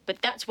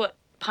 But that's what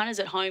punters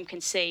at home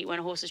can see when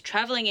a horse is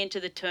travelling into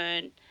the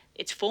turn.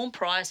 Its form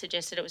prior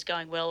suggested it was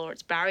going well, or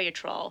its barrier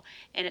trial,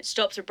 and it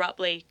stops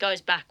abruptly, goes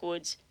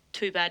backwards,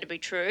 too bad to be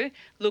true.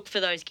 Look for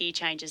those gear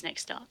changes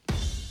next start.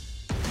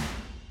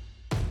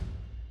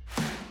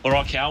 All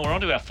right, Kiaarn, we're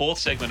on to our fourth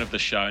segment of the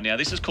show. Now,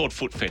 this is called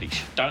Foot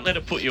Fetish. Don't let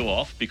it put you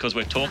off, because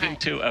we're talking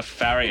to a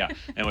farrier,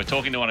 and we're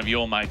talking to one of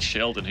your mates,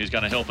 Sheldon, who's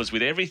going to help us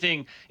with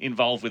everything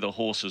involved with a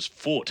horse's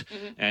foot.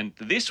 Mm-hmm. And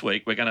this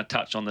week, we're going to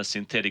touch on the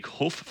synthetic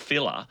hoof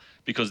filler,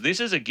 because this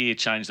is a gear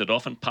change that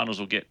often punters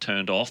will get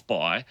turned off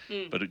by.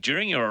 But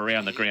during your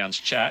Around the Grounds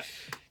chat,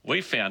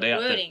 we found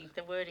out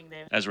the wording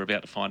there. As we're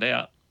about to find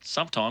out,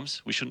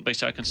 sometimes we shouldn't be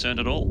so concerned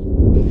at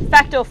all.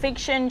 Fact or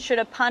fiction, should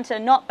a punter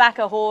not back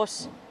a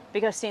horse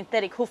because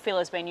synthetic hoof filler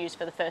has been used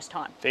for the first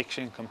time?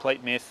 Fiction,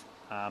 complete myth.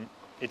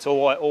 It's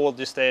all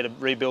just there to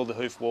rebuild the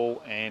hoof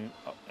wall and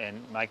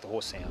make the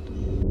horse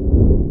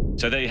sound.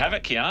 So there you have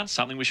it, Kiaarn.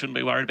 Something we shouldn't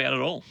be worried about at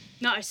all.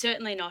 No,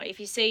 certainly not.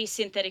 If you see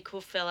synthetic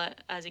hoof filler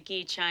as a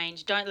gear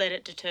change, don't let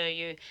it deter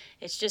you.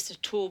 It's just a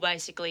tool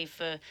basically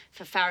for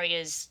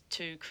farriers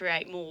to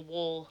create more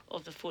wall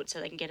of the foot so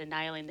they can get a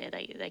nail in there.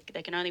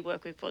 They can only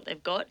work with what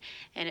they've got,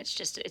 and it's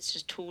just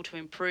a tool to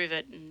improve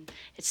it, and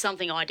it's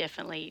something I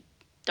definitely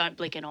don't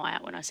blink an eye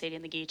out when I see it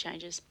in the gear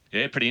changes.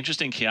 Yeah, pretty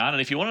interesting, Kiaarn. And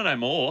if you want to know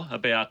more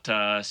about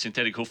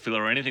synthetic hoof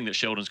filler or anything that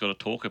Sheldon's got to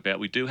talk about,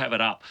 we do have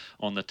it up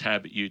on the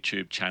Tab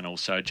YouTube channel.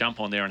 So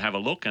jump on there and have a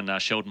look, and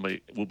Sheldon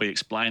will be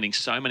explaining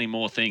so many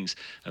more things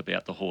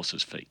about the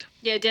horse's feet.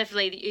 Yeah,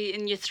 definitely.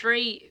 In your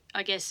three,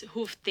 I guess,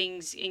 hoof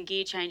things in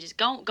gear changes,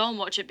 go and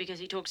watch it, because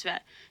he talks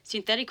about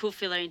synthetic hoof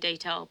filler in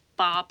detail,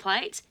 bar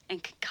plates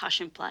and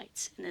concussion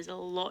plates. And there's a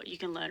lot you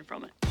can learn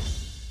from it.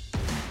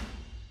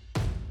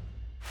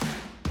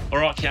 All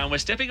right, Kiaarn, we're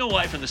stepping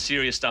away from the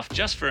serious stuff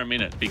just for a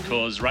minute,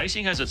 because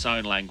racing has its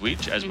own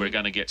language, as we're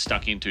going to get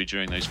stuck into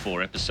during these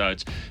 4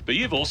 episodes. But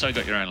you've also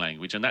got your own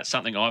language, and that's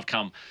something I've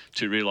come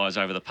to realise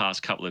over the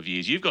past couple of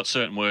years. You've got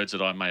certain words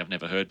that I may have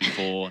never heard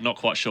before, not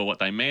quite sure what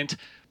they meant,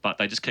 but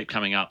they just keep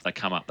coming up, they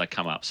come up, they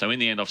come up. So in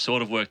the end, I've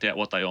sort of worked out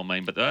what they all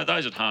mean. But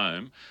those at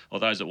home, or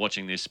those that are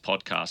watching this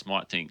podcast,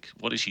 might think,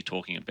 what is she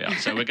talking about?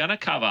 So we're going to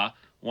cover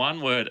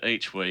one word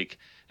each week,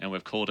 and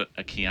we've called it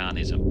a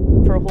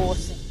Kiaarnism. For a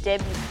horse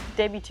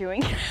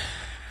debuting,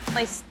 at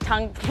least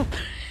tongue.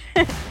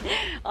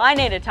 I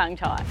need a tongue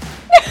tie.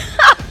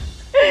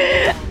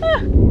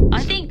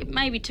 I think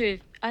maybe too.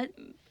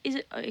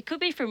 It could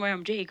be from where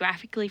I'm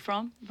geographically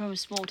from a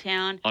small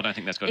town. I don't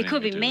think that's got anything to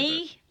do with it. It could be me.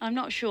 With it. I'm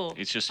not sure.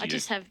 It's just I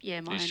just have my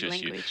own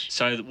language. You.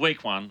 So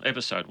week 1,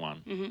 episode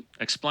 1.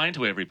 Explain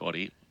to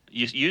everybody.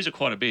 You use it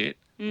quite a bit.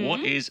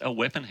 What is a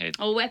weapon head?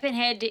 A weapon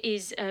head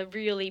is a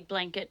really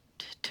blanket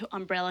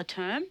umbrella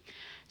term.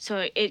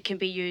 So it can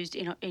be used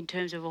in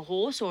terms of a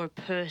horse or a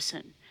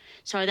person.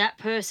 So that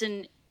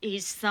person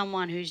is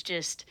someone who's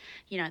just,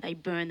 they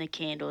burn the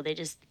candle. They're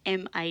just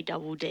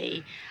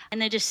MADD. And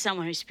they're just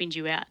someone who spins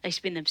you out. They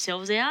spin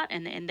themselves out,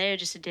 and they're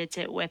just a dead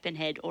set weapon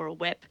head or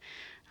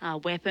a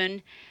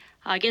weapon.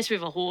 I guess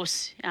with a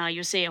horse,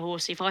 you'll see a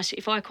horse. If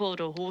I call it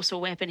a horse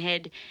or weapon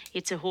head,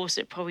 it's a horse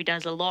that probably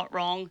does a lot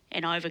wrong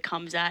and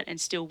overcomes that and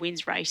still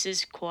wins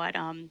races quite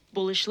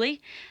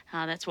bullishly.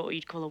 That's what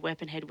you'd call a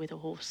weapon head with a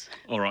horse.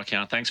 All right,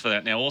 Kiaarn, thanks for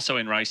that. Now, also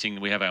in racing,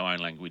 we have our own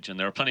language, and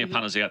there are plenty of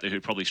punters out there who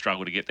probably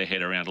struggle to get their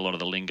head around a lot of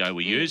the lingo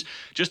we use.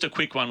 Just a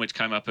quick one which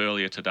came up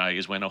earlier today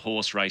is when a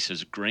horse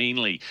races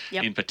greenly,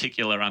 in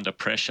particular under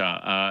pressure.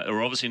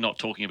 We're obviously not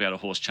talking about a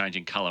horse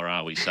changing colour,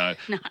 are we? So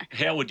No.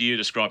 how would you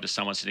describe to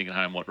someone sitting at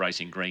home what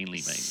racing greenly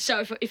means?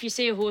 So if you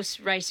see a horse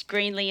race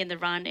greenly in the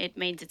run, it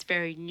means it's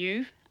very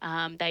new.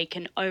 They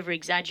can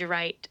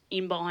over-exaggerate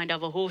in behind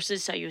other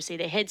horses, so you'll see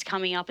their heads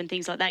coming up and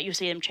things like that. You'll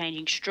see them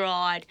changing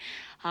stride.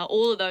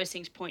 All of those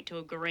things point to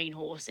a green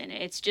horse, and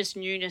it's just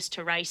newness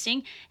to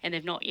racing, and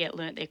they've not yet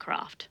learnt their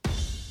craft.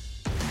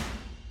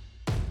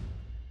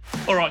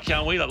 All right,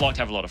 Kiaarn, we like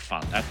to have a lot of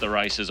fun at the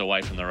races,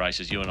 away from the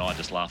races. You and I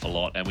just laugh a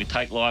lot, and we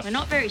take life... We're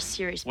not very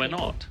serious We're people.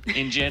 not,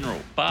 in general,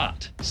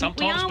 but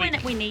sometimes we are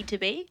when we need to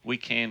be. We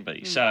can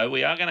be. So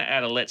we are going to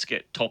add a Let's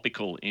Get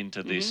Topical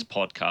into this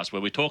podcast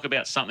where we talk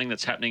about something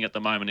that's happening at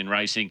the moment in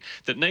racing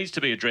that needs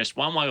to be addressed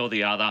one way or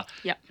the other.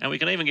 Yep. And we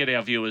can even get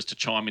our viewers to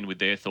chime in with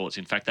their thoughts.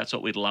 In fact, that's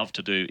what we'd love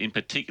to do, in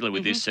particular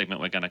with this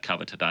segment we're going to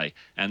cover today.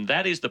 And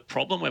that is the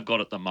problem we've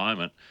got at the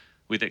moment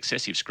with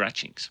excessive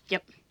scratchings.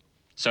 Yep.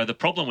 So the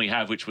problem we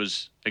have, which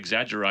was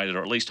exaggerated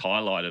or at least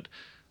highlighted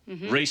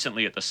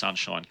recently at the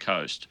Sunshine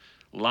Coast,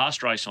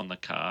 last race on the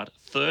card,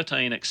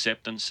 13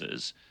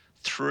 acceptances,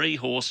 3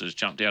 horses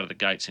jumped out of the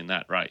gates in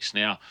that race.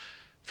 Now,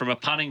 from a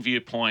punting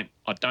viewpoint,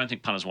 I don't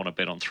think punters want to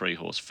bet on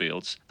 3-horse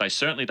fields. They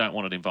certainly don't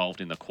want it involved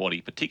in the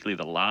quaddie, particularly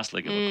the last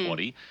leg of a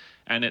quaddie.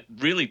 And it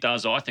really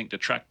does, I think,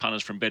 detract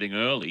punters from betting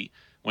early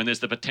when there's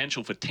the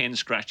potential for 10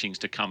 scratchings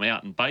to come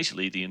out and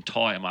basically the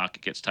entire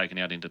market gets taken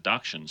out in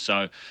deduction.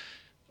 So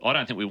I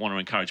don't think we want to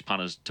encourage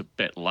punters to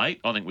bet late.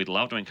 I think we'd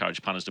love to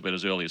encourage punters to bet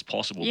as early as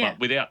possible. Yeah.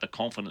 But without the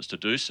confidence to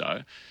do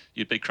so,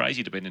 you'd be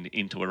crazy to bet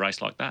into a race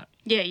like that.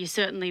 Yeah, you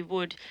certainly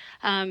would.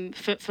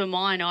 For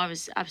mine, I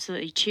was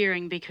absolutely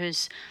cheering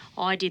because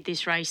I did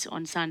this race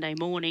on Sunday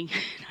morning.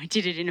 I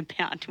did it in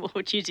about, what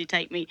would usually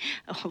take me,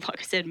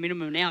 like I said,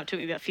 minimum an hour. It took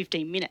me about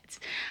 15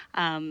 minutes.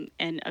 And,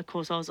 of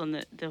course, I was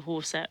on the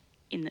horse that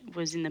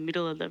was in the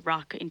middle of the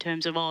ruck in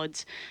terms of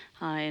odds,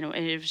 and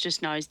it was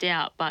just nosed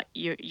out. But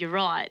you're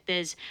right.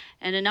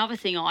 And another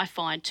thing I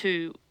find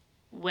too,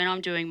 when I'm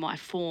doing my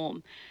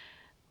form,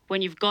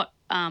 when you've got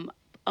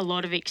a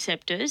lot of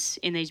acceptors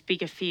in these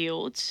bigger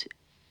fields,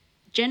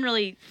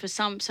 generally for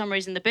some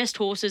reason the best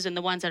horses and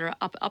the ones that are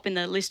up in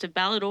the list of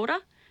ballot order,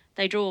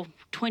 they draw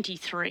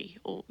 23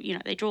 or,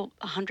 they draw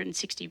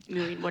 160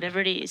 million, whatever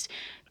it is,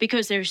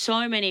 because there's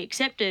so many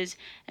acceptors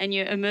and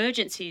your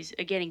emergencies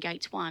are getting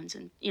gates ones.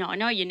 And, I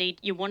know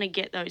you want to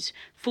get those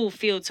full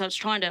fields, so it's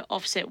trying to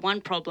offset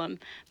one problem,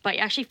 but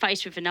you're actually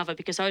faced with another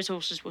because those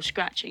horses will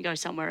scratch and go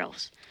somewhere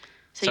else.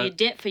 So your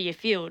depth for your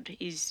field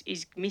is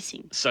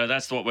missing. So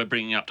that's what we're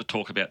bringing up to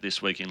talk about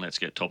this week in Let's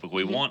Get Topical.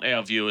 We want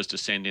our viewers to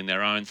send in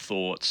their own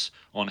thoughts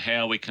on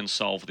how we can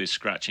solve this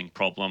scratching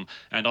problem.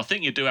 And I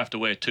think you do have to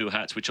wear 2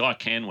 hats, which I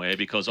can wear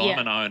because I'm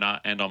an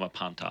owner and I'm a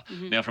punter.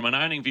 Now, from an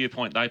owning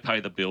viewpoint, they pay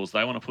the bills.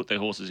 They want to put their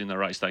horses in the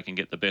race they can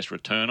get the best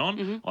return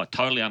on. I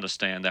totally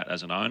understand that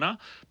as an owner.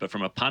 But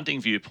from a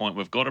punting viewpoint,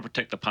 we've got to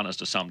protect the punters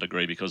to some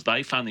degree because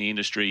they fund the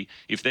industry.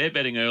 If they're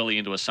betting early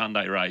into a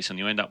Sunday race and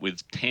you end up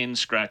with 10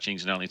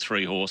 scratchings and only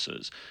 3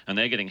 horses and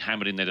they're getting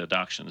hammered in their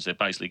deductions, they're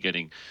basically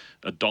getting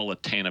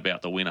 $1.10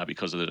 about the winner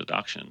because of the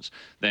deductions,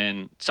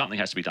 then something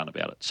has to be done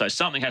about it. So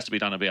something has to be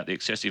done about the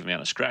excessive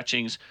amount of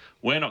scratchings.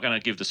 We're not going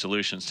to give the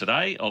solutions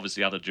today.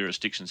 Obviously, other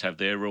jurisdictions have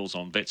their rules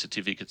on vet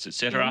certificates,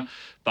 etc.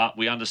 But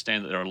we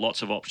understand that there are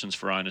lots of options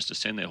for owners to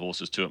send their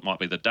horses to. It might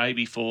be the day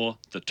before,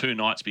 the 2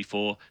 nights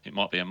before. It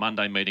might be a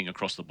Monday meeting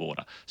across the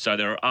border. So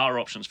there are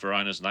options for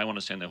owners and they want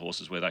to send their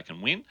horses where they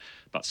can win,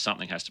 but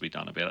something has to be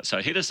done about it.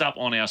 So hit us up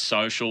on our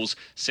socials,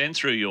 send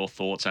through your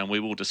thoughts, and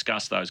we will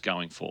discuss those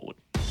going forward.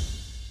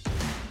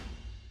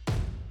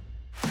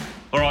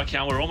 All right,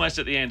 Kiaarn, we're almost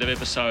at the end of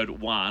episode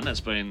 1. It's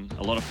been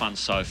a lot of fun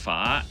so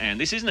far, and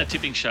this isn't a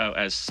tipping show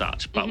as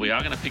such, but we are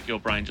going to pick your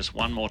brain just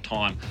one more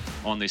time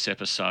on this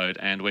episode,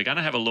 and we're going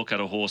to have a look at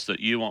a horse that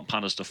you want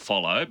punters to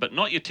follow, but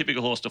not your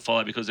typical horse to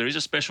follow because there is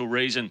a special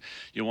reason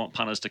you want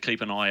punters to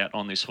keep an eye out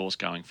on this horse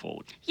going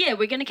forward. Yeah,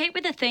 we're going to keep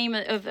with the theme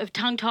of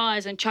tongue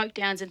ties and choke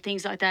downs and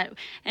things like that.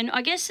 And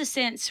I guess the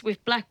sense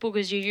with black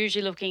bookers, you're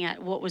usually looking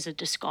at what was a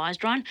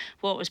disguised run,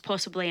 what was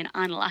possibly an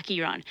unlucky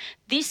run.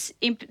 This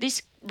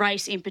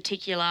race in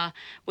particular,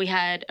 we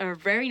had a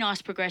very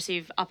nice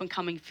progressive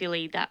up-and-coming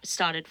filly that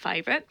started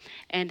favourite,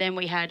 and then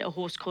we had a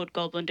horse called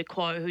Goblin de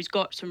Quo who's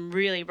got some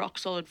really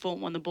rock-solid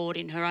form on the board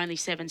in her only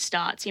 7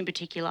 starts, in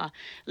particular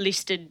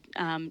listed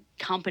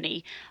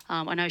company.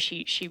 I know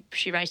she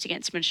raced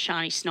against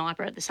Mashani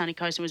Sniper at the Sunny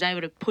Coast and was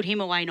able to put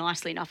him away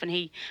nicely enough, and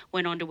he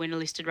went on to win a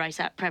listed race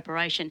at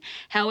Preparation.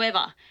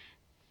 However,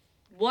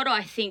 what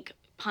I think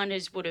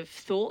punters would have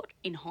thought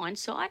in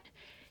hindsight,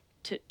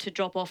 to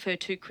drop off her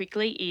too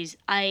quickly is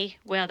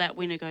wow, that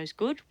winner goes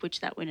good, which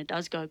that winner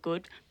does go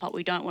good, but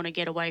we don't want to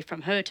get away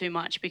from her too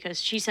much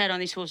because she sat on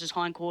this horse's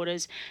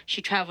hindquarters.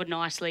 She travelled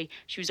nicely.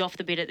 She was off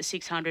the bit at the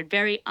 600.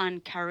 Very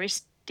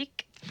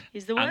uncharacteristic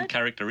is the word.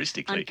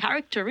 Uncharacteristically.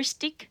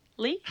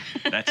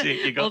 That's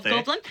it. You got of there.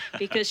 Goblin,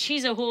 because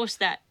she's a horse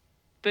that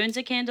burns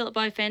a candle at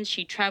both ends.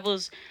 She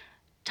travels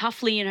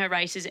toughly in her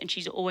races, and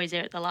she's always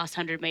there at the last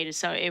 100 metres.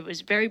 So it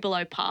was very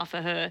below par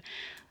for her.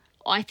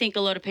 I think a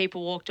lot of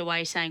people walked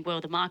away saying,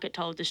 well, the market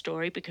told the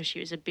story because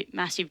she was a bit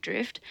massive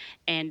drift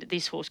and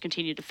this horse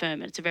continued to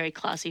firm it. It's a very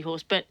classy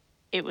horse, but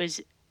it was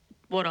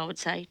what I would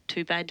say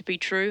too bad to be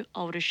true.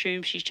 I would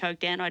assume she's choked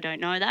down. I don't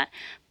know that,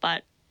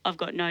 but I've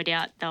got no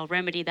doubt they'll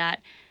remedy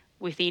that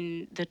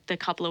within the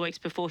couple of weeks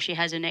before she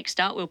has her next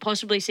start. We'll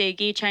possibly see a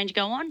gear change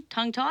go on,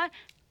 tongue tie.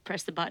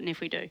 Press the button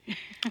if we do.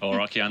 All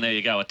right, Kiaarn, there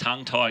you go. A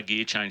tongue-tie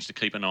gear change to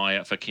keep an eye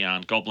out for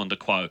Kiaarn. Goblin de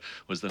Quo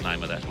was the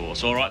name of that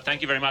horse. All right,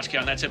 thank you very much,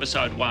 Kiaarn. That's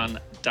episode 1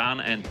 done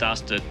and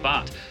dusted.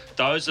 But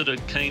those that are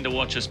keen to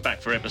watch us back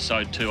for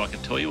episode 2, I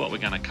can tell you what we're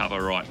going to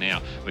cover right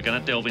now. We're going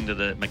to delve into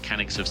the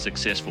mechanics of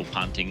successful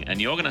punting, and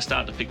you're going to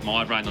start to pick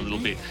my brain a little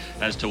bit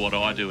as to what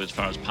I do as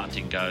far as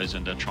punting goes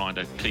and trying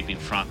to keep in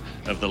front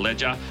of the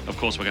ledger. Of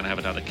course, we're going to have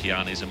another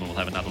Kiaarnism and we'll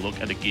have another look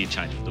at a gear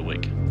change for the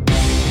week.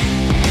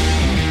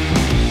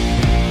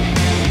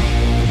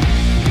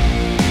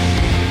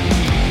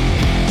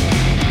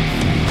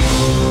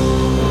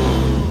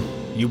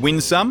 You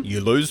win some, you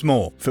lose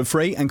more. For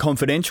free and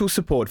confidential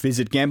support,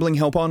 visit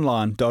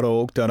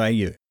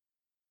gamblinghelponline.org.au.